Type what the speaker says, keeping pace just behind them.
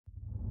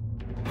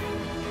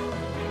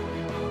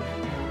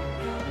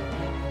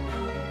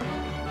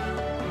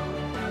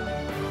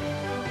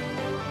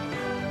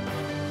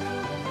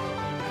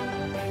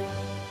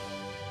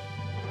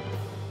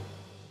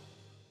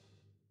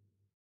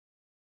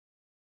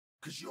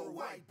Cause you're a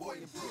white boy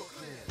in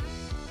Brooklyn.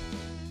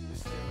 They're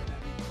staring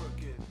at me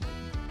crooked.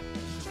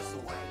 Just a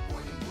white boy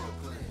in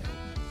Brooklyn.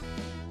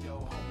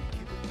 Yo, homie,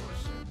 keep it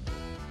pushing.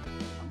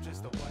 I'm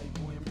just a white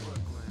boy in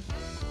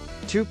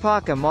Brooklyn.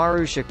 Tupac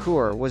Amaru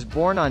Shakur was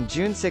born on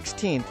June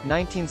 16,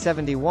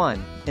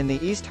 1971, in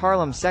the East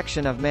Harlem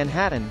section of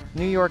Manhattan,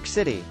 New York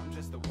City.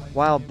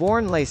 While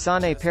born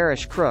Laysane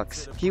Parish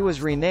Crooks, he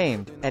was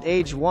renamed, at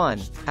age 1,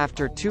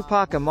 after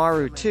Tupac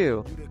Amaru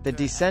II, the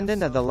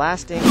descendant of the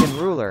last Incan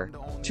ruler,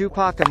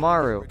 Tupac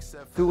Amaru,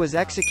 who was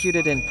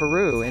executed in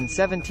Peru in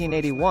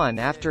 1781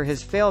 after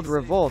his failed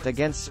revolt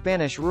against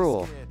Spanish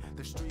rule.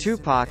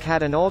 Tupac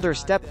had an older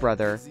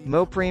stepbrother,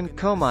 Mopreme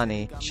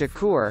Komani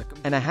Shakur,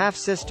 and a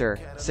half-sister,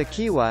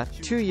 Sakiwa,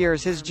 2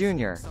 years his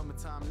junior.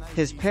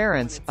 His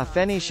parents,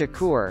 Afeni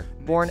Shakur,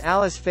 born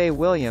Alice Faye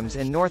Williams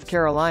in North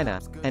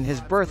Carolina, and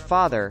his birth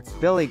father,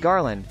 Billy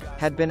Garland,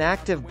 had been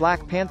active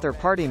Black Panther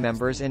Party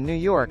members in New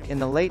York in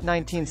the late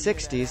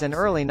 1960s and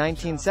early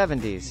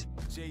 1970s.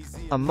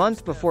 A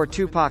month before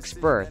Tupac's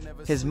birth,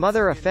 his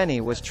mother Afeni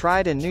was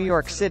tried in New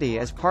York City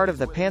as part of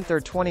the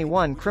Panther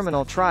 21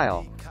 criminal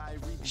trial.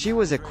 She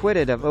was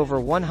acquitted of over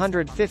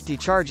 150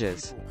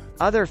 charges.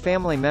 Other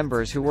family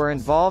members who were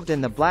involved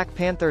in the Black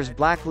Panthers'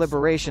 Black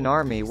Liberation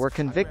Army were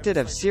convicted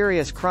of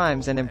serious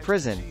crimes and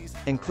imprisoned,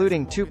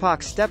 including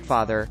Tupac's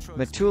stepfather,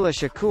 Mutula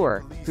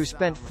Shakur, who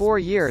spent 4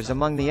 years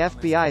among the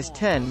FBI's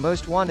 10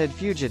 most wanted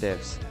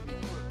fugitives.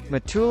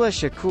 Mutula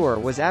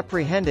Shakur was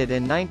apprehended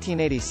in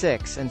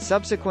 1986 and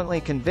subsequently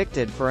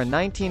convicted for a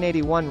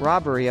 1981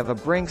 robbery of a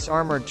Brinks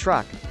armored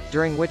truck,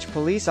 during which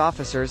police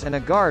officers and a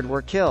guard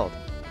were killed.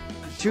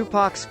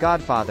 Tupac's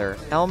godfather,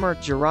 Elmer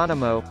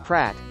Geronimo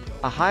Pratt,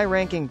 a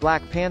high-ranking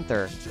Black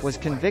Panther, was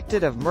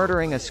convicted of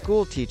murdering a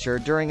schoolteacher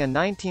during a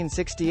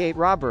 1968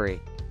 robbery.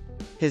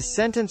 His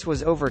sentence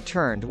was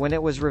overturned when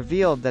it was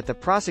revealed that the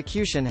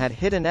prosecution had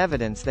hidden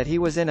evidence that he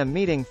was in a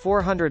meeting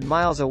 400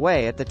 miles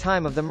away at the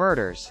time of the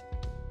murders.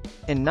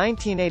 In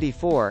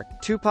 1984,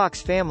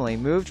 Tupac's family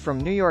moved from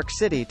New York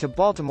City to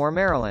Baltimore,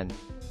 Maryland.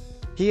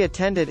 He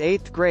attended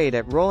 8th grade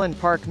at Roland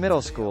Park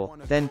Middle School,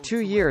 then 2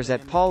 years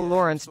at Paul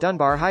Laurence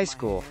Dunbar High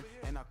School.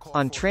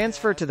 On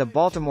transfer to the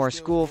Baltimore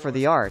School for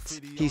the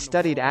Arts, he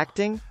studied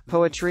acting,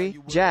 poetry,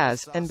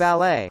 jazz, and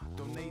ballet.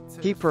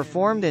 He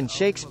performed in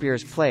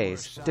Shakespeare's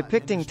plays,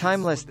 depicting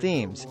timeless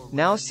themes,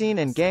 now seen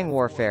in gang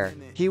warfare,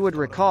 he would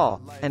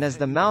recall, and as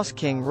the Mouse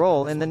King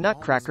role in the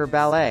Nutcracker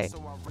Ballet.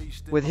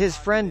 With his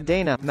friend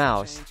Dana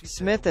Mouse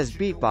Smith as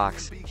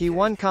beatbox, he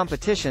won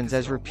competitions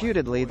as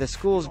reputedly the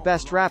school's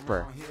best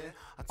rapper.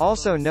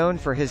 Also known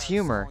for his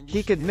humor,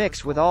 he could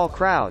mix with all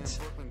crowds.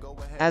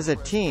 As a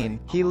teen,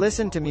 he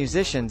listened to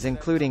musicians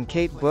including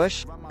Kate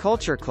Bush,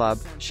 Culture Club,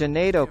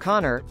 Sinead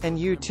O'Connor, and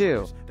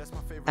U2.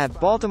 At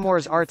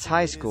Baltimore's Arts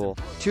High School,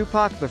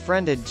 Tupac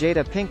befriended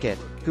Jada Pinkett,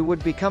 who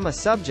would become a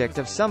subject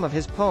of some of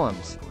his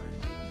poems.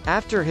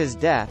 After his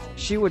death,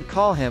 she would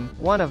call him,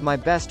 "one of my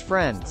best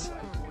friends.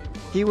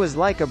 He was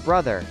like a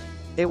brother.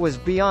 It was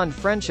beyond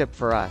friendship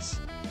for us.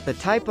 The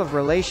type of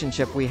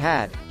relationship we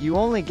had, you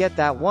only get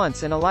that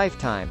once in a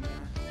lifetime."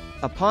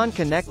 Upon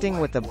connecting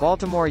with the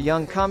Baltimore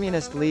Young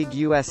Communist League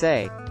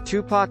USA,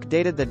 Tupac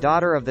dated the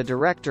daughter of the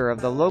director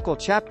of the local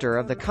chapter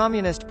of the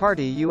Communist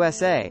Party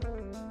USA.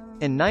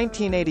 In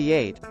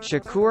 1988,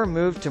 Shakur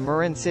moved to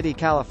Marin City,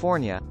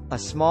 California, a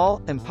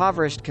small,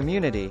 impoverished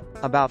community,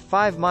 about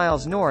 5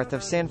 miles north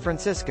of San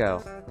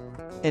Francisco.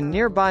 In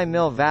nearby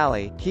Mill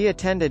Valley, he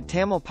attended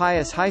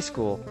Tamalpais High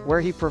School, where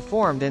he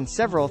performed in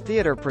several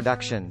theater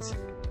productions.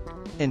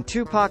 In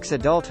Tupac's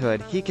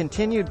adulthood, he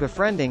continued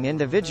befriending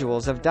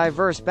individuals of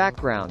diverse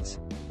backgrounds.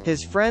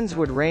 His friends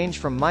would range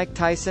from Mike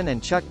Tyson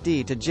and Chuck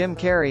D to Jim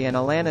Carrey and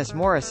Alanis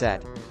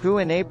Morissette, who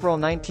in April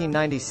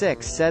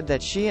 1996 said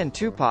that she and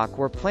Tupac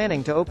were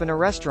planning to open a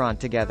restaurant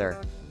together.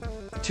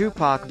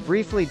 Tupac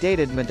briefly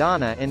dated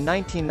Madonna in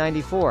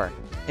 1994.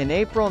 In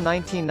April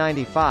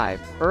 1995,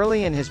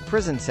 early in his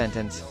prison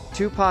sentence,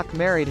 Tupac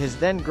married his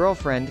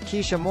then-girlfriend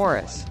Keisha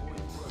Morris.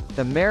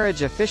 The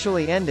marriage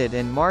officially ended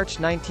in March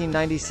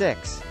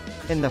 1996.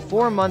 In the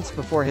 4 months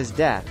before his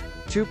death,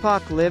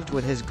 Tupac lived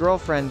with his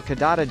girlfriend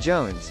Kidada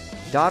Jones,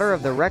 daughter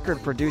of the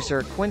record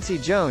producer Quincy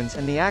Jones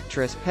and the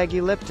actress Peggy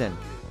Lipton.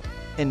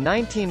 In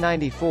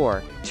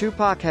 1994,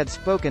 Tupac had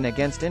spoken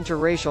against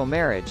interracial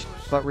marriage,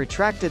 but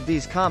retracted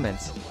these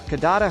comments,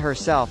 Kidada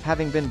herself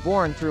having been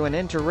born through an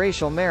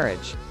interracial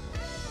marriage.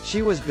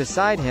 She was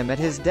beside him at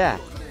his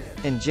death.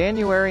 In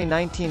January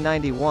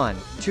 1991,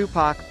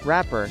 Tupac,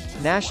 rapper,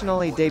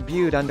 nationally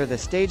debuted under the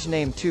stage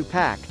name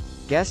Tupac,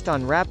 guest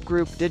on rap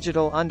group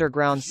Digital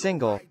Underground's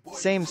single,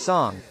 Same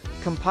Song,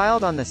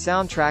 compiled on the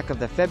soundtrack of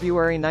the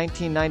February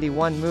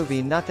 1991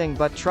 movie Nothing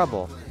But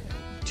Trouble.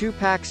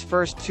 Tupac's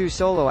first 2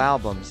 solo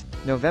albums,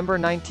 November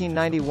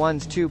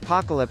 1991's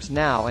Tupacalypse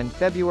Now and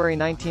February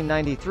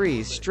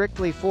 1993's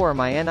Strictly For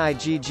My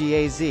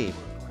Niggaz,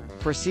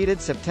 preceded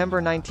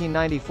September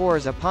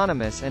 1994's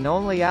eponymous and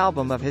only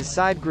album of his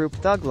side group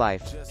Thug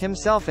Life,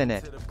 himself in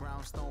it.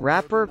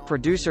 Rapper,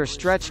 producer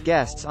Stretch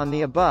guests on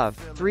the above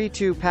 3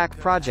 Tupac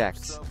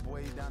projects.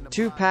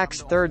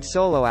 Tupac's third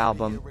solo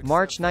album,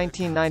 March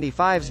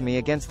 1995's Me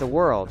Against the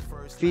World,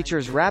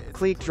 features rap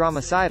clique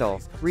Dramacidal,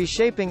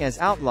 reshaping as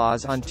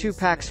outlaws on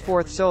Tupac's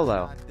fourth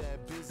solo.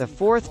 The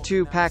fourth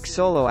Tupac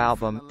solo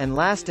album, and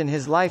last in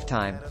his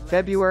lifetime,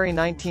 February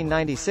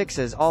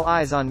 1996's All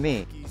Eyes on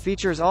Me,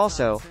 features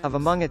also, of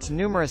among its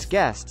numerous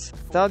guests,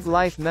 Thug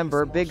Life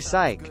member Big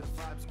Syke.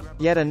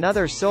 Yet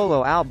another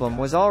solo album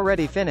was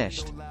already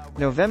finished.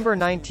 November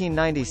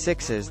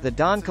 1996's The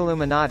Don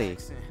Killuminati,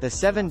 The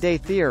 7-Day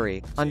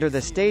Theory, under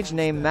the stage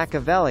name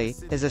Machiavelli,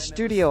 is a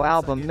studio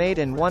album made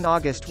in one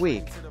August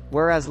week,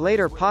 whereas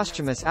later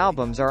posthumous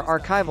albums are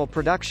archival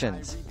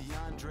productions.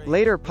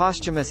 Later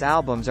posthumous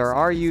albums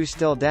are You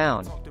Still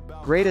Down?,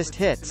 Greatest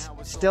Hits,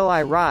 Still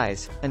I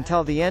Rise,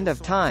 Until the End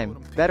of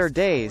Time, Better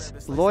Days,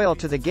 Loyal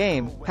to the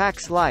Game,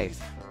 Pac's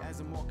Life.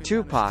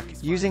 Tupac,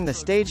 using the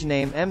stage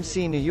name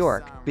MC New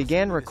York,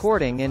 began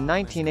recording in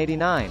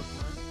 1989.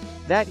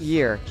 That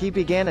year, he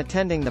began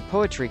attending the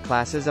poetry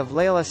classes of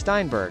Layla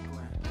Steinberg.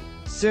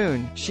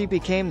 Soon, she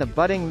became the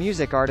budding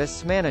music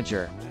artist's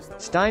manager.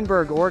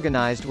 Steinberg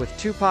organized with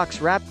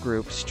Tupac's rap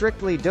group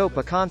Strictly Dope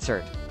a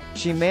concert.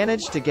 She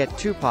managed to get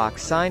Tupac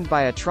signed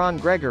by Tron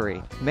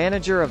Gregory,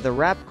 manager of the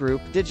rap group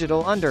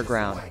Digital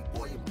Underground.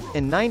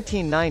 In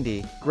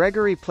 1990,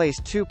 Gregory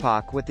placed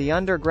Tupac with the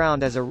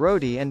Underground as a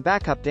roadie and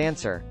backup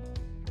dancer.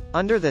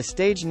 Under the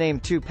stage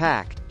name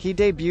Tupac, he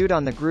debuted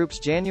on the group's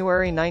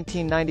January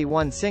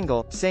 1991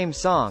 single, Same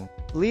Song,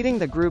 leading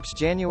the group's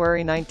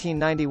January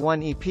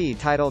 1991 EP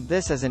titled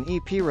This as an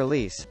EP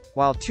release,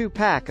 while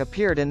Tupac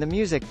appeared in the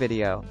music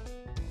video.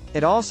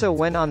 It also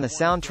went on the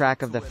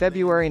soundtrack of the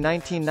February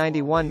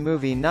 1991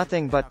 movie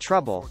Nothing But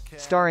Trouble,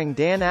 starring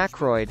Dan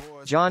Aykroyd,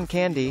 John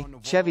Candy,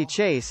 Chevy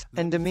Chase,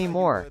 and Demi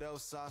Moore.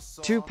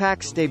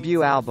 Tupac's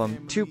debut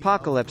album,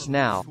 Tupacalypse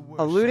Now,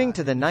 alluding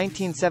to the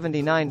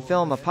 1979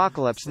 film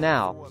Apocalypse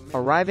Now,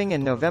 arriving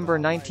in November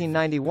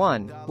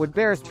 1991, would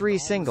bear 3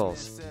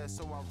 singles.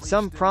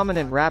 Some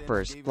prominent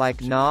rappers,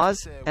 like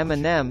Nas,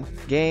 Eminem,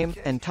 Game,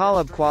 and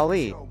Talib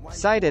Kweli,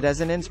 cite it as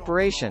an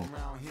inspiration.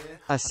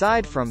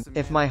 Aside from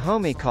If My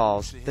Homie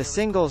Calls, the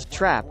singles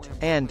Trapped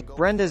and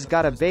Brenda's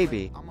Got a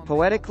Baby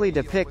poetically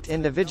depict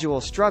individual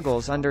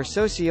struggles under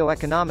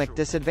socioeconomic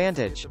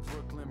disadvantage.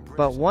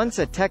 But once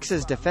a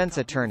Texas defense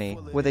attorney,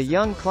 with a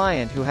young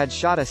client who had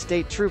shot a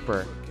state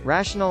trooper,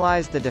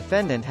 rationalized the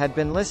defendant had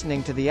been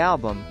listening to the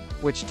album,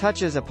 which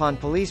touches upon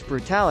police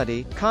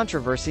brutality,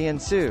 controversy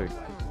ensued.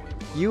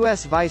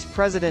 U.S. Vice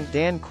President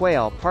Dan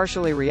Quayle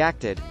partially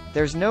reacted,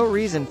 "There's no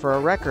reason for a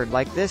record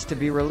like this to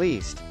be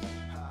released.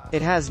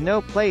 It has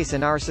no place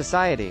in our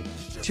society."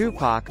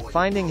 Tupac,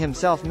 finding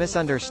himself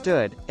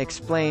misunderstood,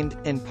 explained,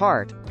 in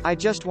part, "I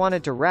just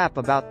wanted to rap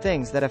about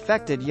things that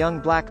affected young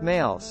black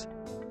males.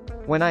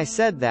 When I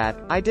said that,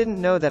 I didn't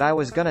know that I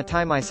was gonna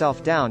tie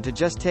myself down to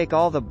just take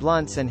all the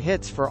blunts and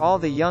hits for all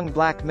the young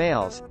black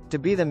males, to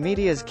be the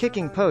media's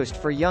kicking post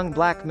for young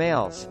black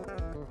males."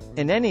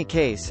 In any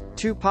case,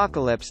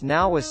 Tupacalypse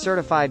Now was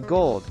certified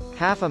gold,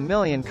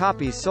 500,000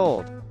 copies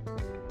sold.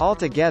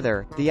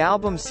 Altogether, the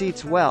album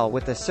seats well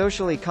with the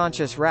socially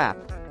conscious rap,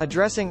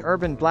 addressing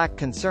urban black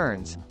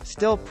concerns,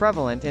 still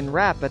prevalent in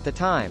rap at the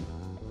time.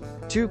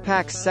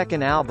 Tupac's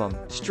second album,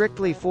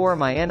 Strictly for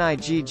My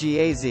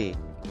Niggaz,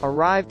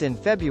 arrived in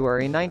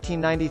February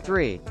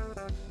 1993.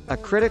 A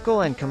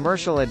critical and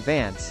commercial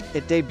advance,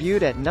 it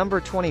debuted at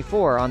number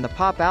 24 on the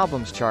pop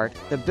albums chart,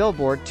 the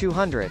Billboard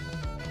 200.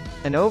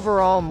 An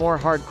overall more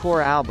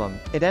hardcore album,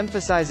 it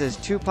emphasizes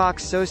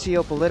Tupac's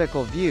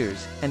socio-political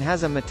views, and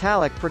has a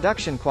metallic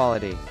production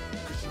quality.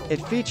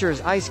 It features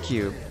Ice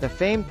Cube, the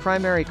famed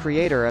primary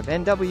creator of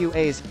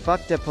NWA's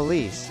Fuck Da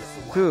Police,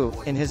 who,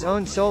 in his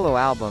own solo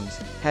albums,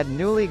 had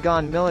newly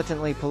gone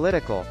militantly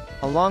political,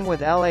 along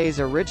with LA's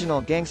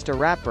original gangsta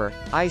rapper,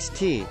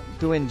 Ice-T,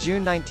 who in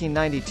June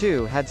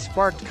 1992 had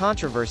sparked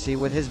controversy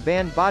with his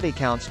band Body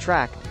Count's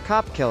track,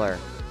 Cop Killer.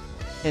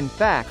 In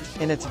fact,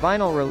 in its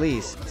vinyl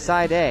release,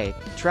 Side A,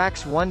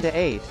 tracks 1 to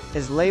 8,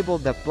 is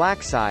labeled the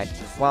Black Side,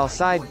 while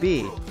Side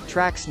B,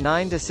 tracks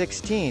 9 to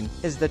 16,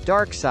 is the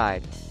Dark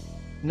Side.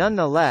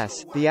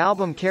 Nonetheless, the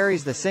album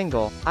carries the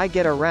single, I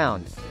Get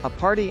Around, a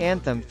party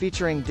anthem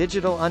featuring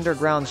Digital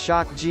Underground's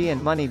Shock G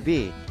and Money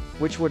B,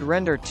 which would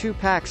render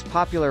Tupac's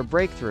popular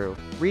breakthrough,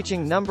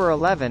 reaching number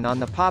 11 on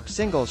the pop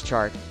singles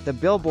chart, the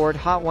Billboard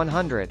Hot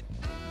 100.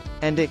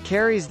 And it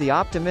carries the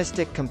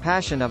optimistic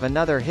compassion of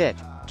another hit,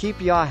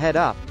 Keep Ya Head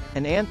Up,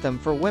 an anthem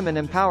for women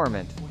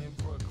empowerment.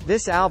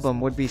 This album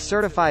would be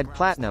certified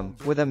platinum,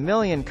 with 1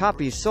 million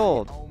copies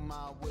sold.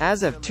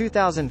 As of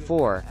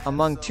 2004,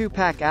 among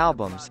Tupac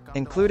albums,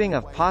 including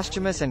of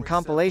posthumous and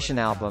compilation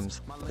albums,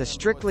 the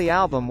Strictly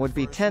album would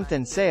be 10th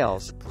in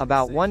sales,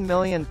 about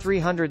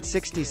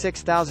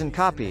 1,366,000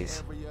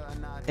 copies.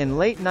 In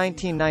late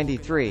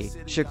 1993,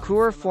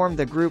 Shakur formed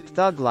the group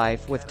Thug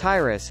Life with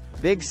Tyrus,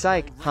 Big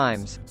Syke,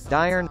 Himes,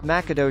 Dierne,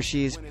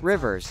 Macadocious,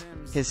 Rivers,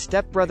 his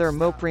stepbrother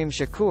Mopreme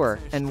Shakur,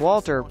 and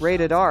Walter,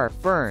 Rated R,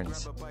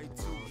 Burns.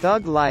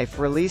 Thug Life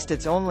released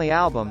its only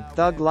album,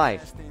 Thug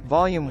Life,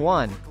 Volume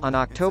 1, on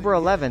October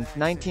 11,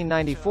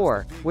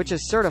 1994, which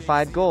is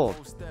certified gold.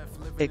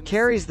 It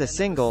carries the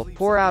single,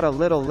 Pour Out a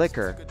Little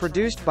Liquor,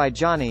 produced by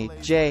Johnny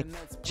J.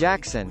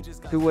 Jackson,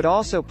 who would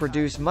also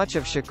produce much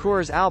of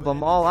Shakur's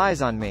album All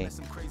Eyes on Me.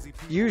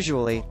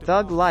 Usually,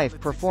 Thug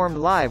Life performed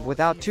live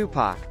without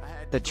Tupac.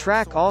 The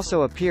track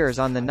also appears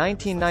on the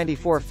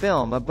 1994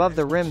 film Above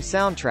the Rim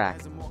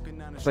soundtrack.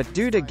 But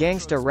due to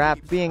gangsta rap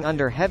being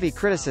under heavy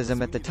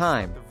criticism at the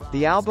time,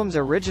 the album's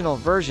original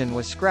version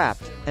was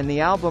scrapped, and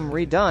the album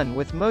redone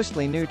with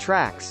mostly new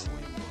tracks.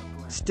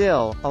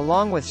 Still,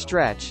 along with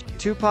Stretch,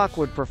 Tupac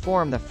would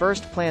perform the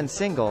first planned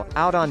single,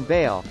 Out on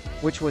Bail,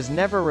 which was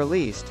never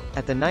released,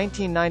 at the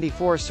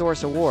 1994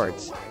 Source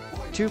Awards.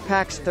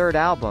 Tupac's third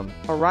album,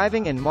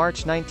 arriving in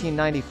March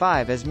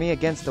 1995 as Me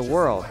Against the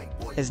World,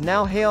 is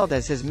now hailed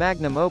as his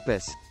magnum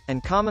opus,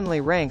 and commonly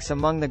ranks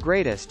among the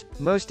greatest,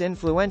 most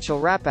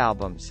influential rap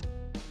albums.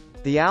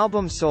 The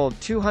album sold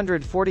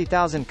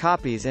 240,000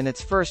 copies in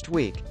its first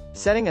week,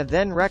 setting a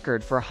then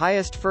record for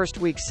highest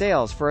first-week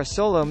sales for a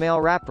solo male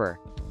rapper.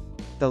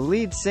 The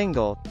lead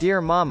single, Dear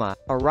Mama,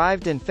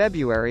 arrived in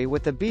February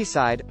with the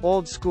B-side,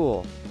 Old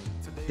School.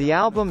 The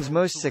album's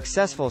most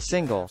successful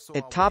single,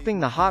 it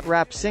topping the Hot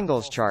Rap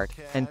Singles chart,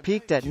 and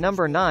peaked at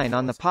number 9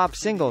 on the Pop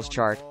Singles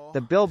chart,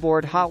 the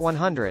Billboard Hot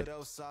 100.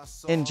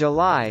 In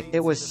July,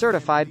 it was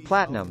certified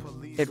platinum.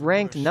 It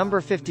ranked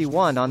number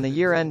 51 on the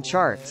year-end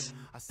charts.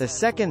 The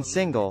second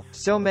single,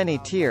 So Many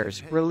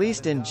Tears,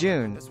 released in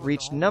June,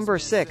 reached number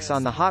 6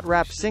 on the Hot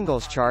Rap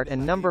Singles chart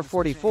and number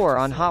 44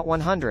 on Hot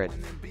 100.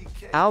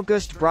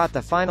 August brought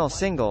the final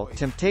single,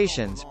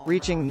 Temptations,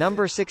 reaching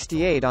number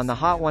 68 on the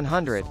Hot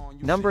 100,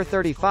 number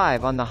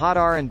 35 on the Hot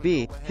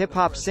R&B,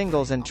 Hip-Hop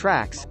Singles and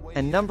Tracks,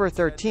 and number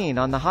 13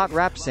 on the Hot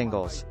Rap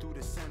Singles.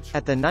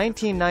 At the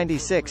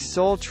 1996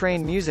 Soul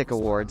Train Music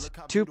Awards,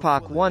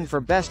 Tupac won for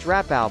Best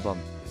Rap Album.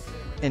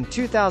 In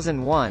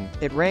 2001,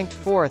 it ranked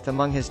 4th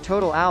among his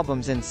total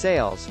albums in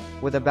sales,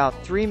 with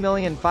about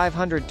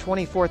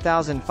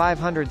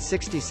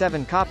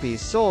 3,524,567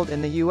 copies sold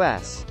in the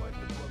U.S.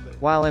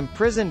 While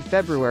imprisoned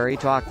February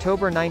to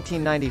October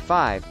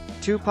 1995,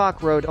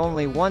 Tupac wrote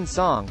only one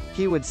song,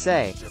 He Would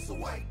Say.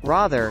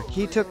 Rather,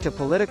 he took to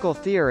political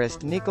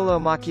theorist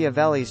Niccolò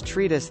Machiavelli's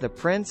treatise The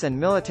Prince and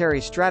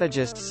military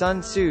strategist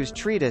Sun Tzu's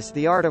treatise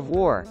The Art of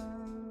War.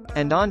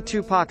 And on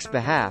Tupac's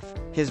behalf,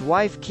 his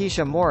wife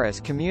Keisha Morris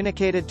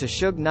communicated to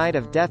Suge Knight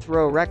of Death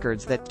Row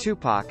Records that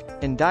Tupac,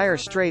 in dire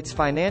straits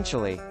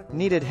financially,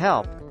 needed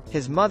help,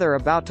 his mother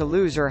about to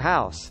lose her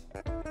house.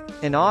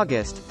 In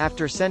August,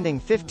 after sending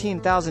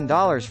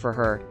 $15,000 for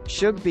her,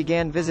 Suge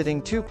began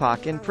visiting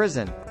Tupac in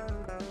prison.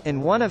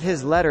 In one of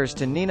his letters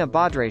to Nina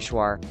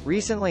Badreshwar,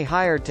 recently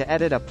hired to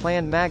edit a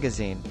planned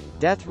magazine,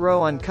 Death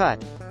Row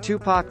Uncut,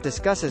 Tupac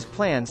discusses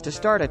plans to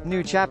start a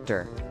new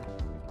chapter.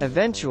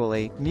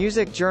 Eventually,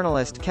 music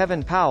journalist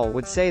Kevin Powell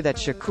would say that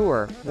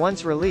Shakur,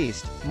 once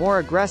released, more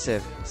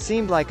aggressive,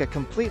 seemed like a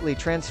completely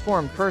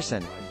transformed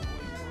person.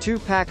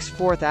 Tupac's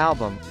fourth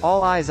album,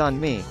 All Eyes on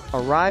Me,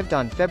 arrived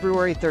on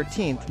February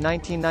 13,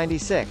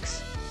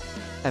 1996.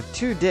 Of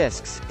 2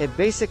 discs, it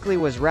basically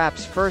was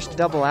rap's first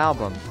double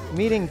album,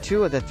 meeting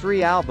 2 of the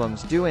 3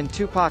 albums due in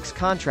Tupac's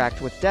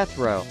contract with Death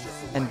Row,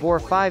 and bore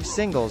 5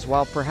 singles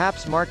while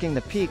perhaps marking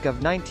the peak of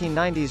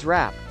 1990s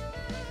rap.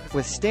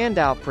 With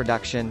standout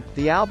production,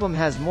 the album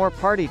has more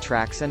party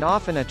tracks and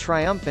often a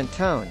triumphant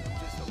tone.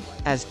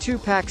 As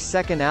Tupac's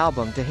second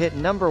album to hit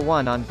number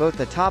 1 on both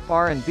the Top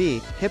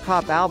R&B,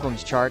 Hip-Hop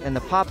Albums chart and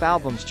the Pop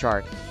Albums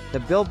chart,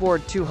 the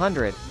Billboard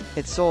 200,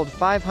 it sold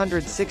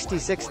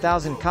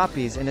 566,000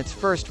 copies in its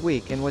first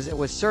week and it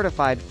was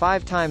certified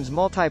 5 times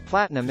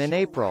multi-platinum in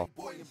April.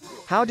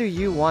 How Do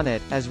You Want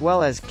It, as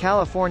well as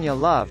California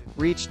Love,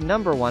 reached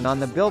number 1 on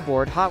the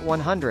Billboard Hot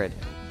 100.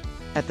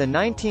 At the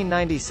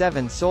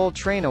 1997 Soul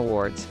Train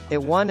Awards, it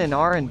won an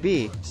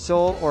R&B,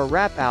 Soul or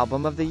Rap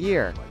Album of the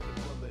Year.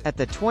 At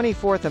the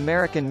 24th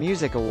American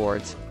Music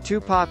Awards,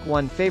 Tupac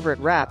won Favorite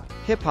Rap,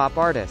 Hip-Hop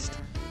Artist.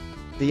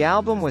 The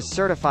album was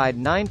certified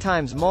 9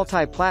 times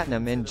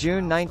multi-platinum in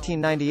June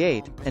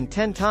 1998, and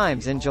 10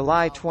 times in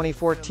July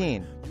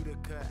 2014.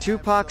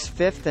 Tupac's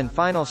fifth and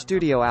final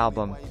studio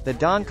album, The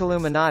Don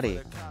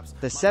Killuminati,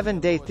 The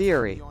 7-Day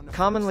Theory,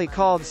 commonly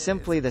called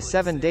simply The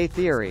 7-Day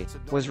Theory,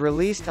 was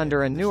released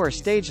under a newer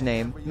stage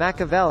name,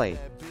 Machiavelli.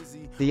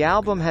 The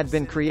album had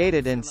been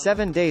created in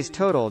 7 days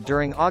total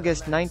during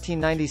August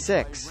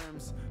 1996.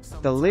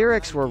 The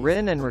lyrics were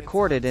written and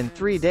recorded in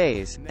 3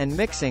 days, and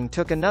mixing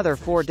took another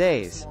 4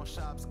 days.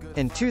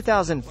 In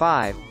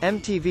 2005,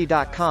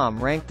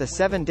 MTV.com ranked The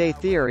 7-Day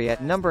Theory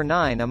at number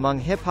 9 among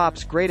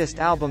hip-hop's greatest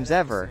albums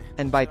ever,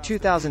 and by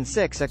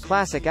 2006 a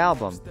classic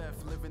album.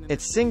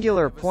 Its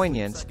singular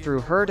poignance,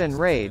 through hurt and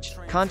rage,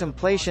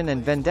 contemplation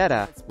and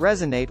vendetta,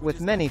 resonate with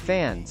many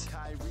fans.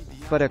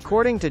 But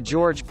according to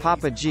George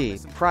Papa G.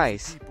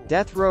 Price,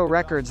 Death Row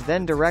Records'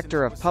 then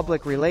Director of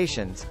Public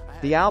Relations,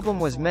 the album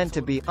was meant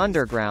to be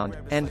underground,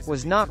 and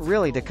was not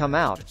really to come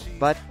out,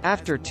 but,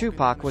 after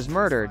Tupac was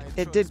murdered,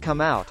 it did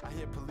come out.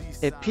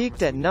 It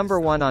peaked at number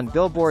 1 on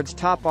Billboard's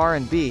Top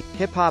R&B,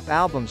 Hip-Hop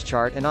Albums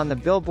chart and on the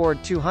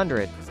Billboard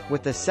 200,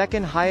 with the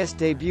second highest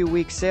debut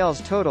week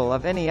sales total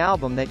of any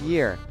album that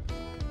year.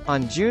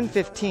 On June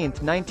 15,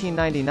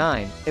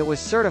 1999, it was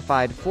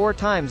certified 4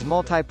 times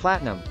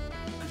multi-platinum.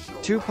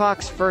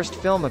 Tupac's first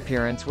film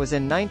appearance was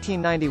in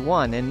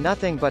 1991 in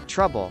Nothing But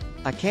Trouble,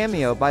 a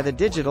cameo by the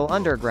Digital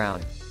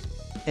Underground.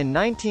 In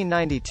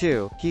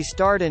 1992, he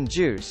starred in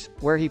Juice,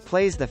 where he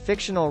plays the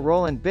fictional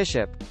Roland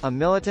Bishop, a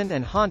militant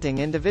and haunting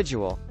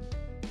individual.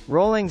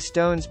 Rolling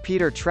Stone's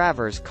Peter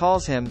Travers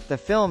calls him the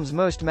film's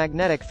most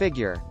magnetic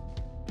figure.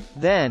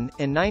 Then,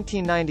 in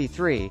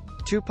 1993,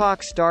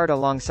 Tupac starred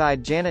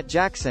alongside Janet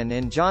Jackson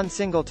in John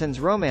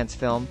Singleton's romance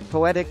film,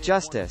 Poetic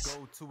Justice.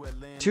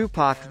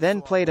 Tupac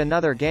then played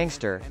another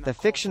gangster, the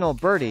fictional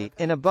Birdie,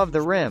 in Above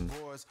the Rim.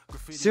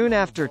 Soon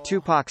after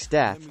Tupac's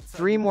death,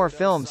 3 more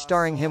films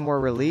starring him were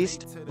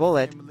released: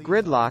 Bullet,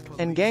 Gridlock,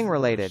 and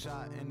Gang-Related.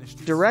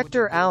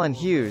 Director Alan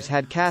Hughes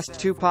had cast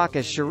Tupac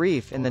as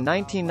Sharif in the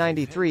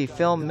 1993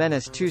 film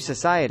Menace to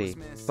Society,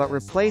 but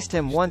replaced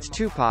him once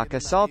Tupac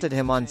assaulted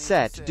him on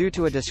set due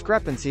to a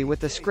discrepancy with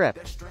the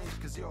script.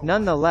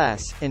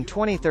 Nonetheless, in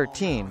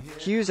 2013,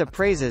 Hughes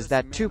appraises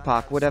that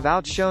Tupac would have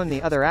outshone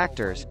the other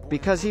actors,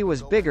 because he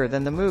was bigger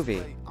than the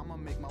movie.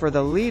 For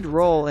the lead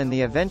role in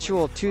the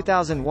eventual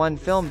 2001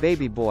 film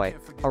Baby Boy,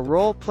 a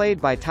role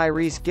played by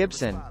Tyrese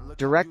Gibson,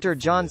 director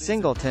John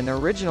Singleton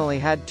originally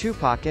had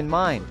Tupac in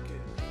mind.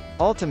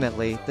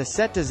 Ultimately, the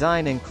set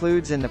design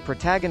includes in the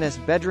protagonist's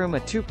bedroom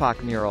a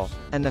Tupac mural,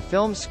 and the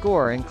film's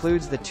score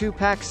includes the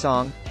Tupac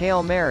song,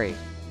 Hail Mary.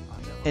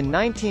 In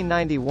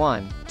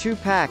 1991,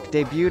 Tupac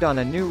debuted on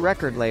a new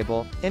record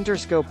label,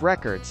 Interscope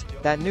Records,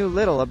 that knew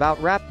little about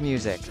rap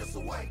music.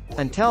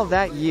 Until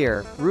that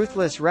year,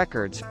 Ruthless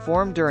Records,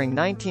 formed during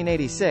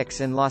 1986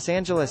 in Los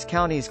Angeles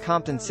County's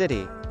Compton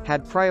City,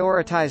 had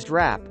prioritized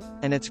rap,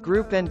 and its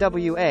group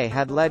NWA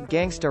had led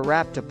gangsta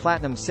rap to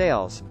platinum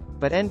sales,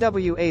 but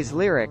NWA's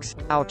lyrics,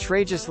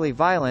 outrageously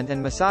violent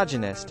and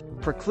misogynist,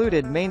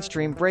 precluded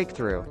mainstream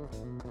breakthrough.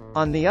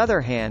 On the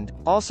other hand,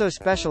 also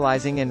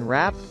specializing in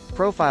rap,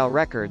 Profile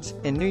Records,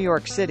 in New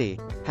York City,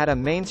 had a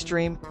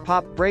mainstream,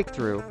 pop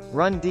breakthrough,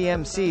 Run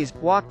DMC's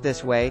Walk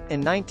This Way,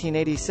 in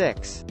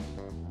 1986.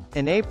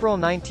 In April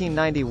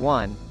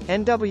 1991,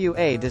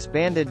 NWA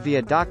disbanded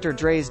via Dr.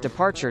 Dre's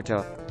departure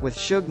to, with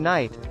Suge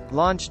Knight,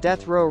 launch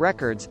Death Row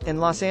Records, in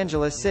Los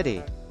Angeles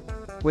City.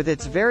 With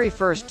its very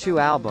first 2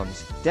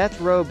 albums,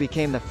 Death Row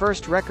became the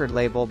first record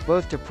label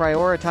both to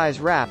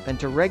prioritize rap and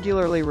to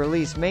regularly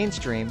release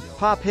mainstream,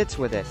 pop hits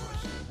with it.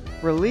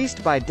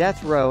 Released by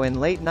Death Row in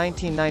late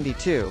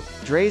 1992,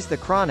 Dre's The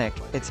Chronic,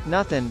 It's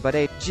Nothing But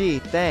a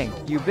Thing,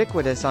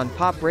 ubiquitous on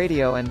pop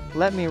radio, and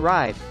Let Me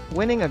Ride,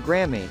 winning a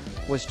Grammy,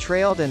 was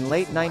trailed in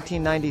late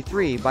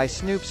 1993 by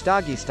Snoop's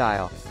Doggy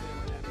Style.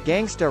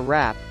 Gangsta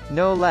rap,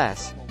 no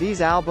less, these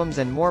albums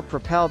and more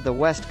propelled the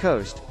West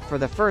Coast, for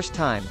the first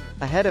time,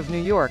 ahead of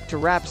New York to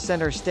rap's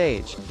center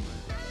stage.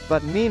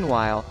 But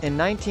meanwhile, in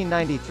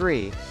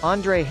 1993,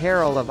 Andre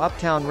Harrell of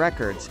Uptown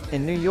Records,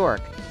 in New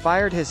York,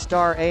 fired his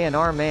star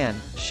A&R man,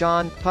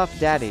 Sean Puff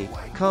Daddy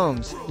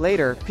Combs,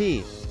 later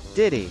P.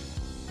 Diddy.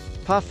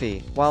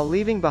 Puffy, while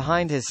leaving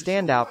behind his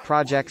standout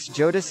projects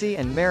Jodeci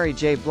and Mary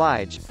J.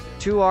 Blige,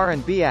 2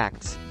 R&B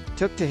acts,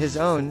 took to his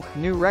own,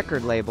 new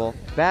record label,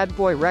 Bad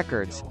Boy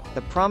Records,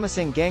 the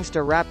promising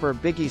gangsta rapper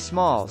Biggie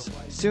Smalls,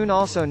 soon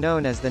also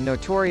known as the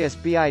Notorious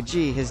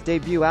B.I.G. His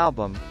debut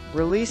album,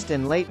 released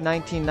in late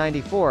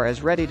 1994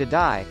 as Ready to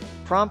Die,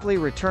 promptly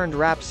returned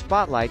rap's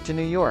spotlight to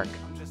New York.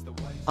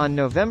 On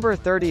November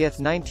 30,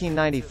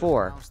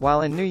 1994,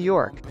 while in New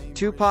York,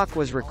 Tupac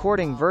was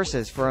recording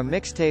verses for a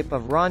mixtape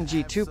of Ron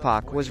G.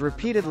 Tupac was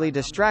repeatedly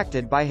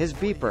distracted by his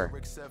beeper.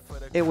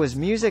 It was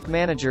music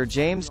manager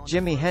James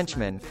 "Jimmy"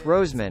 Henchman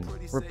Roseman,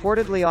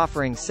 reportedly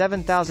offering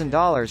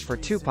 $7,000 for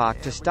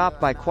Tupac to stop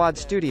by Quad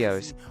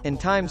Studios, in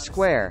Times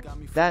Square,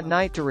 that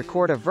night to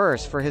record a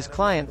verse for his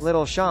client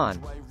Little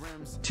Sean.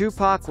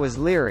 Tupac was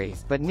leery,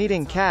 but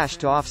needing cash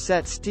to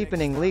offset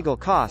steepening legal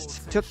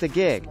costs, took the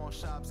gig.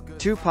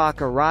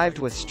 Tupac arrived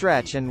with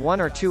Stretch and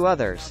 1 or 2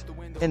 others.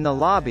 In the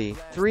lobby,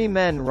 3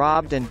 men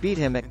robbed and beat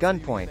him at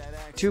gunpoint.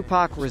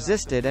 Tupac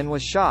resisted and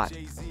was shot.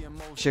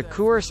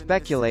 Shakur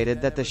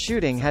speculated that the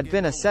shooting had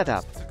been a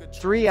setup.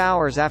 3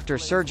 hours after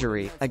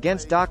surgery,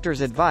 against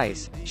doctors'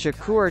 advice,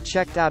 Shakur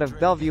checked out of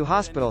Bellevue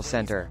Hospital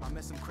Center.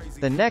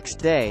 The next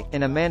day,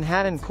 in a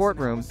Manhattan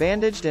courtroom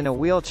bandaged in a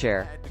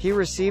wheelchair, he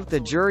received the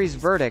jury's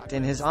verdict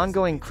in his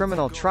ongoing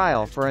criminal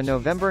trial for a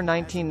November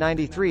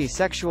 1993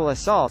 sexual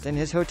assault in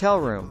his hotel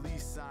room.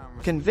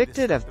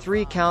 Convicted of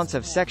 3 counts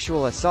of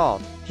sexual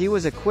assault, he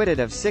was acquitted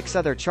of 6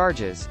 other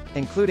charges,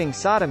 including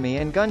sodomy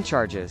and gun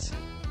charges.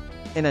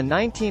 In a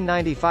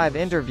 1995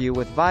 interview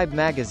with Vibe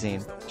magazine,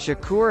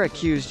 Shakur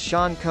accused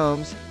Sean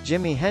Combs,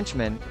 Jimmy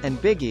Henchman,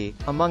 and Biggie,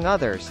 among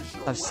others,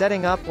 of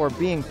setting up or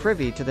being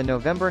privy to the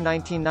November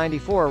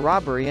 1994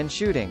 robbery and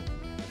shooting.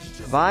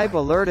 Vibe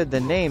alerted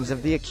the names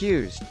of the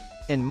accused.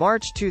 In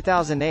March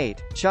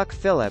 2008, Chuck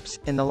Phillips,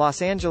 in the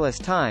Los Angeles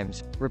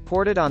Times,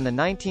 reported on the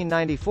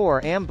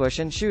 1994 ambush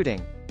and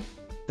shooting.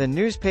 The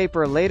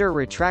newspaper later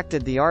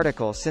retracted the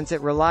article since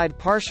it relied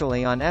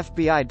partially on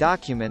FBI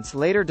documents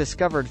later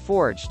discovered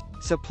forged,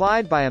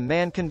 supplied by a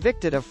man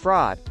convicted of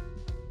fraud.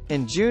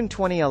 In June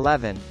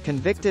 2011,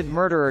 convicted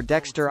murderer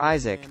Dexter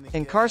Isaac,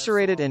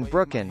 incarcerated in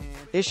Brooklyn,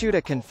 issued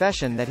a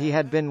confession that he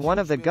had been one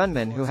of the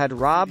gunmen who had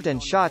robbed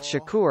and shot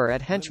Shakur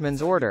at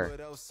henchman's order.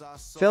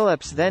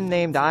 Phillips then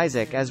named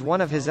Isaac as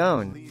one of his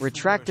own,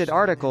 retracted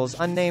articles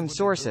unnamed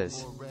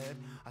sources.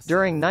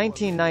 During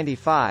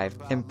 1995,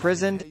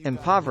 imprisoned,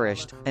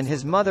 impoverished, and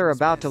his mother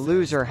about to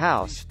lose her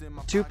house,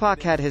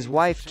 Tupac had his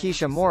wife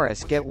Keisha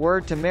Morris get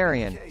word to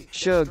Marion,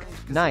 Suge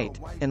Knight,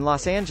 in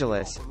Los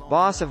Angeles,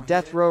 boss of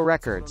Death Row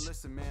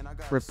Records.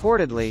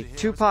 Reportedly,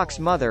 Tupac's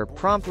mother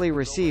promptly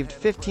received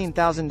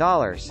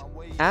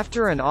 $15,000.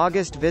 After an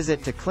August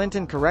visit to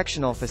Clinton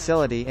Correctional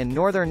Facility in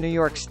northern New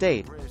York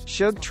State,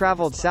 Suge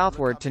traveled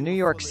southward to New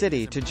York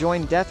City to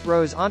join Death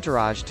Row's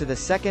entourage to the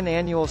second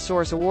annual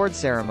Source Award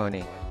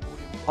ceremony.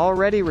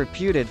 Already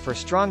reputed for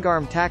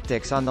strongarm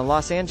tactics on the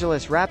Los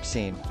Angeles rap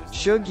scene,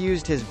 Suge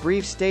used his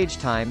brief stage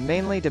time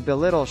mainly to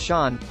belittle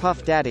Sean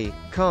Puff Daddy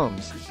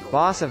Combs,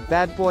 boss of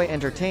Bad Boy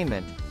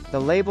Entertainment, the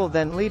label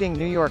then leading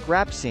New York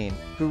rap scene,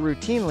 who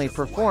routinely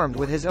performed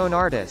with his own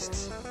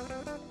artists.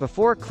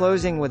 Before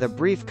closing with a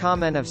brief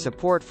comment of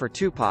support for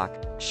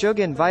Tupac, Suge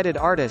invited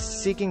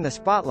artists seeking the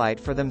spotlight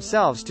for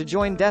themselves to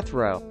join Death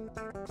Row.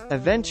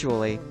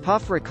 Eventually,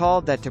 Puff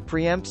recalled that to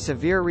preempt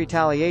severe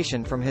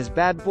retaliation from his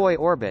bad boy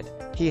orbit,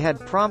 he had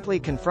promptly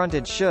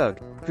confronted Suge,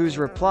 whose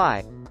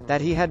reply,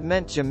 that he had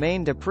meant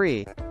Jermaine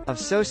Dupri, of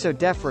So So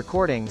Def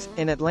Recordings,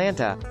 in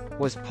Atlanta,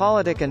 was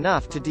politic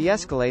enough to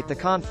de-escalate the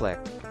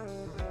conflict.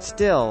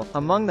 Still,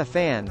 among the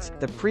fans,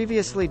 the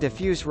previously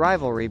diffuse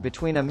rivalry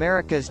between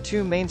America's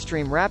two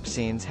mainstream rap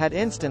scenes had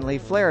instantly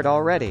flared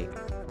already.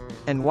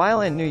 And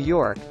while in New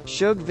York,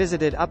 Suge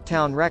visited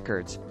Uptown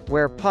Records,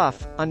 where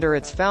Puff, under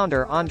its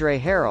founder Andre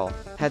Harrell,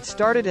 had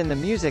started in the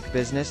music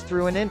business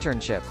through an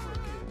internship.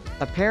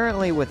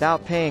 Apparently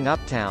without paying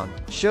Uptown,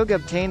 Suge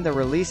obtained the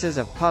releases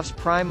of Puff's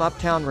prime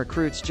Uptown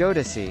recruits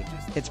Jodeci,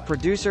 its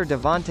producer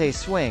Devontae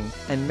Swing,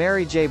 and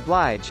Mary J.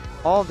 Blige,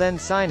 all then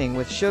signing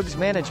with Suge's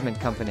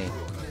management company.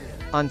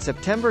 On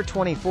September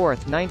 24,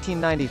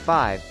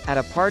 1995, at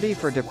a party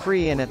for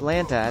Dupri in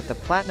Atlanta at the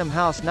Platinum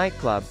House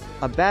nightclub,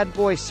 a bad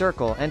boy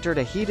circle entered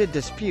a heated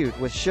dispute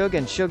with Suge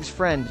and Suge's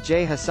friend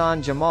J.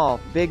 Hassan Jamal,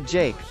 Big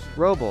Jake,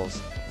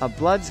 Robles, a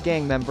Bloods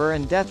gang member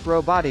and Death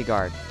Row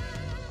bodyguard.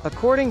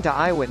 According to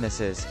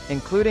eyewitnesses,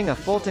 including a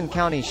Fulton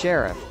County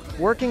sheriff,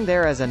 working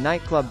there as a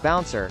nightclub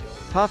bouncer,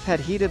 Puff had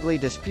heatedly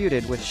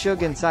disputed with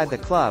Suge inside the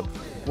club,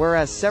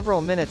 whereas several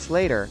minutes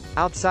later,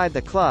 outside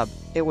the club,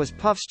 it was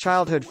Puff's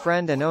childhood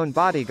friend and own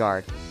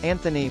bodyguard,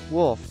 Anthony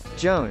Wolf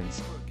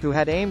Jones, who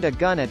had aimed a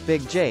gun at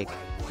Big Jake,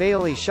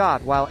 fatally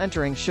shot while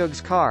entering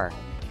Suge's car.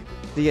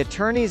 The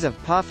attorneys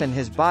of Puff and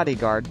his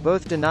bodyguard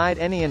both denied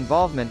any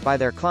involvement by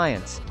their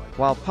clients,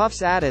 while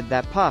Puff's added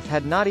that Puff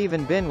had not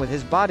even been with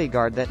his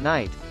bodyguard that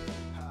night.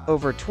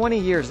 Over 20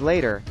 years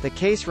later, the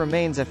case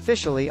remains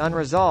officially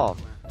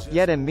unresolved.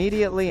 Yet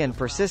immediately and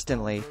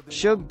persistently,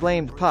 Suge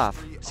blamed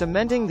Puff,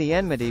 cementing the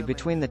enmity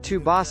between the two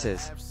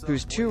bosses,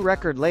 whose two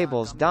record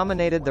labels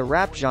dominated the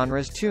rap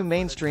genre's two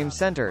mainstream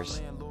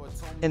centers.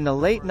 In the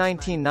late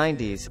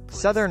 1990s,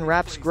 Southern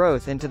rap's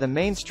growth into the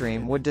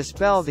mainstream would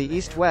dispel the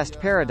East-West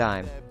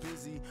paradigm.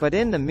 But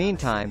in the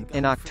meantime,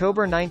 in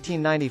October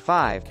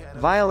 1995,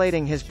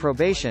 violating his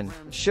probation,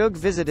 Suge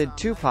visited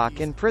Tupac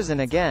in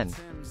prison again.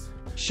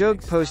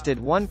 Suge posted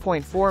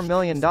 $1.4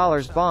 million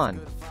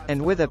bond.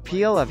 And with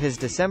appeal of his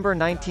December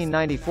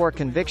 1994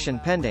 conviction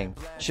pending,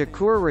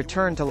 Shakur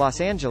returned to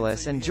Los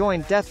Angeles and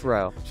joined Death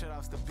Row.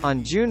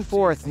 On June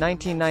 4,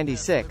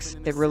 1996,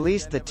 it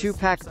released the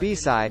Tupac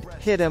B-side,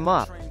 Hit 'Em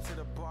Up.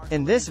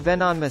 In this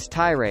venomous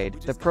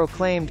tirade, the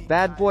proclaimed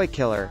Bad Boy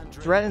Killer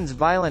threatens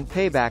violent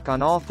payback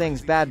on all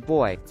things Bad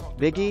Boy,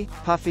 Biggie,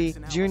 Puffy,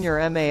 Jr.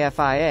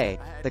 Mafia,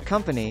 the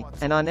company,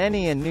 and on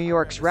any in New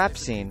York's rap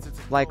scene,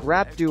 like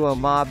rap duo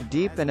Mobb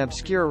Deep and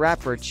obscure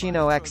rapper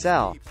Chino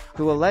XL,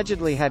 who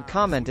allegedly had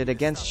commented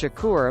against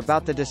Shakur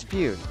about the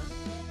dispute.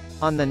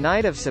 On the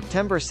night of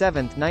September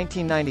 7,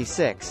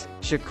 1996,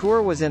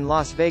 Shakur was in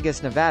Las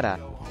Vegas, Nevada,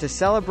 to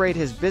celebrate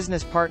his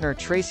business partner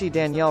Tracy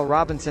Danielle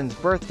Robinson's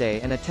birthday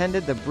and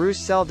attended the Bruce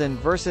Seldon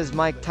vs.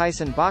 Mike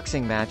Tyson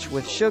boxing match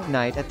with Suge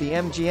Knight at the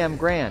MGM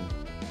Grand.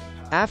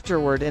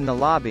 Afterward in the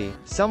lobby,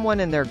 someone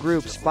in their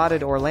group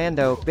spotted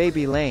Orlando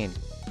Baby Lane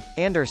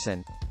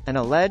Anderson, an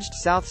alleged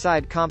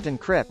Southside Compton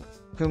Crip,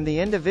 whom the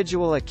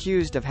individual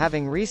accused of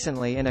having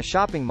recently in a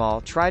shopping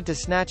mall tried to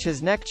snatch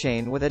his neck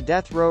chain with a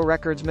Death Row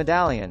Records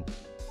medallion.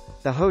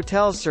 The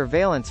hotel's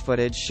surveillance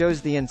footage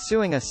shows the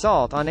ensuing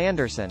assault on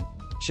Anderson.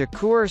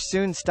 Shakur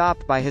soon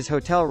stopped by his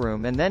hotel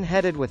room and then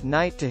headed with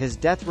Knight to his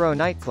Death Row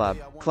nightclub,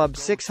 Club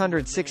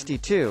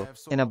 662,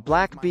 in a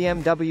black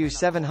BMW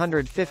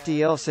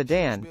 750i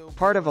sedan,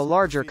 part of a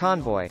larger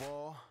convoy.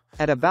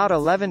 At about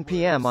 11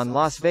 p.m. on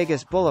Las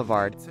Vegas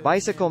Boulevard,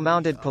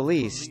 bicycle-mounted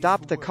police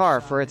stopped the car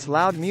for its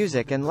loud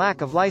music and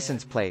lack of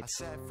license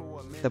plates.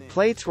 The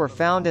plates were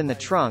found in the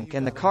trunk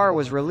and the car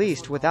was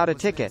released without a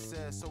ticket.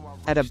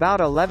 At about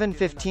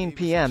 11:15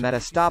 p.m. at a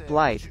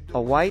stoplight, a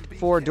white,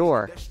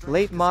 four-door,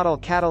 late-model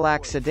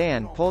Cadillac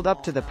sedan pulled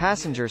up to the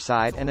passenger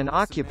side and an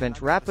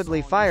occupant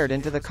rapidly fired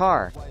into the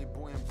car.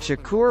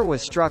 Shakur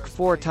was struck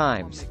 4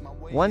 times.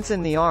 Once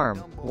in the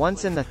arm,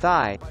 once in the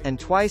thigh, and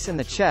twice in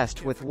the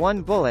chest with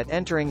one bullet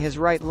entering his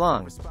right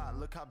lung.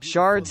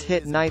 Shards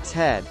hit Knight's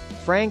head.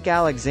 Frank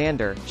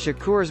Alexander,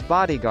 Shakur's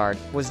bodyguard,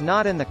 was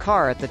not in the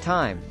car at the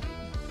time.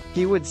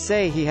 He would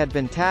say he had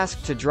been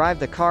tasked to drive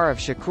the car of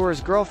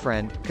Shakur's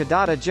girlfriend,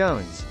 Kidada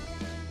Jones.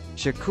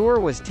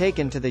 Shakur was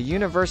taken to the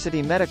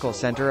University Medical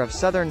Center of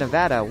Southern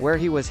Nevada where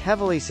he was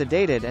heavily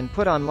sedated and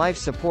put on life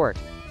support.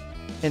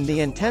 In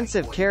the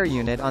intensive care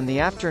unit on the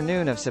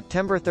afternoon of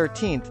September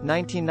 13,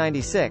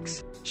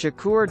 1996,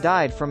 Shakur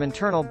died from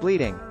internal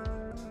bleeding.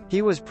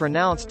 He was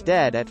pronounced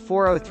dead at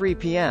 4:03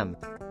 p.m.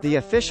 The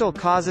official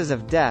causes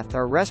of death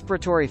are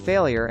respiratory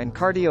failure and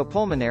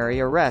cardiopulmonary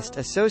arrest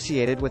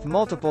associated with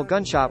multiple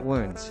gunshot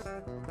wounds.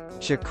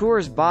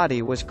 Shakur's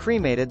body was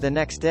cremated the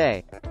next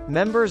day.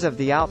 Members of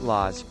the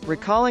Outlaws,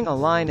 recalling a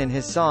line in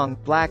his song,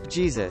 Black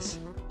Jesus,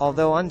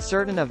 although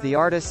uncertain of the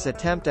artist's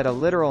attempt at a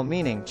literal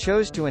meaning,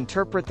 chose to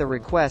interpret the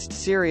request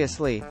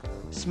seriously,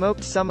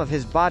 smoked some of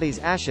his body's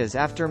ashes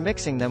after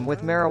mixing them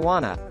with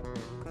marijuana.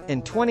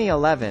 In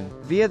 2011,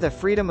 via the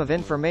Freedom of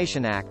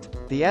Information Act,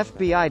 the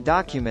FBI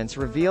documents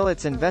reveal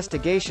its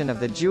investigation of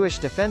the Jewish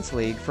Defense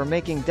League for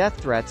making death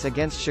threats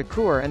against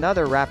Shakur and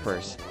other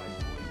rappers.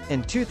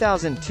 In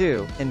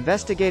 2002,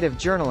 investigative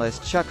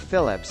journalist Chuck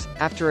Phillips,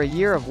 after a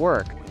year of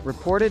work,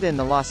 reported in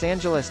the Los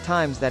Angeles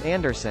Times that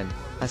Anderson,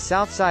 a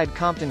Southside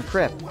Compton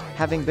Crip,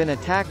 having been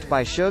attacked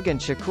by Suge and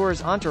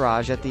Shakur's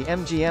entourage at the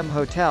MGM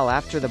Hotel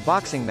after the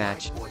boxing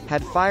match,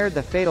 had fired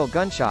the fatal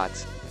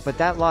gunshots, but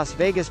that Las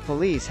Vegas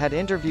police had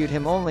interviewed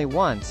him only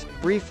once,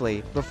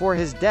 briefly, before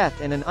his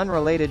death in an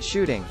unrelated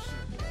shooting.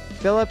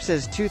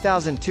 Phillips's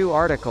 2002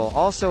 article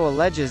also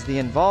alleges the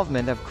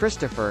involvement of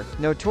Christopher,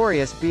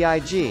 Notorious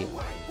B.I.G.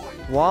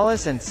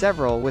 Wallace and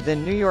several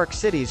within New York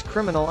City's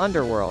criminal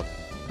underworld.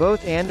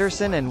 Both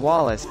Anderson and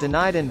Wallace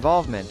denied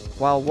involvement,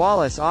 while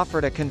Wallace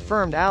offered a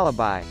confirmed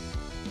alibi.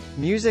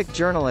 Music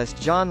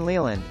journalist John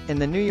Leland, in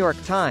the New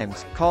York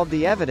Times, called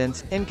the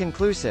evidence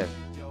inconclusive.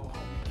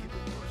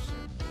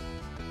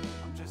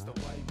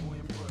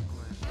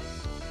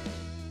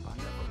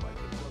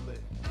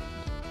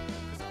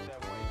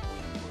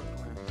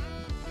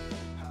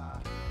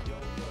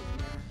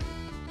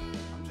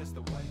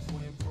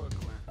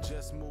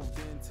 Just moved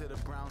into the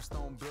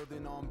brownstone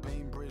building on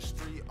Bainbridge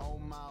Street. Oh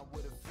my,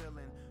 what a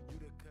feeling.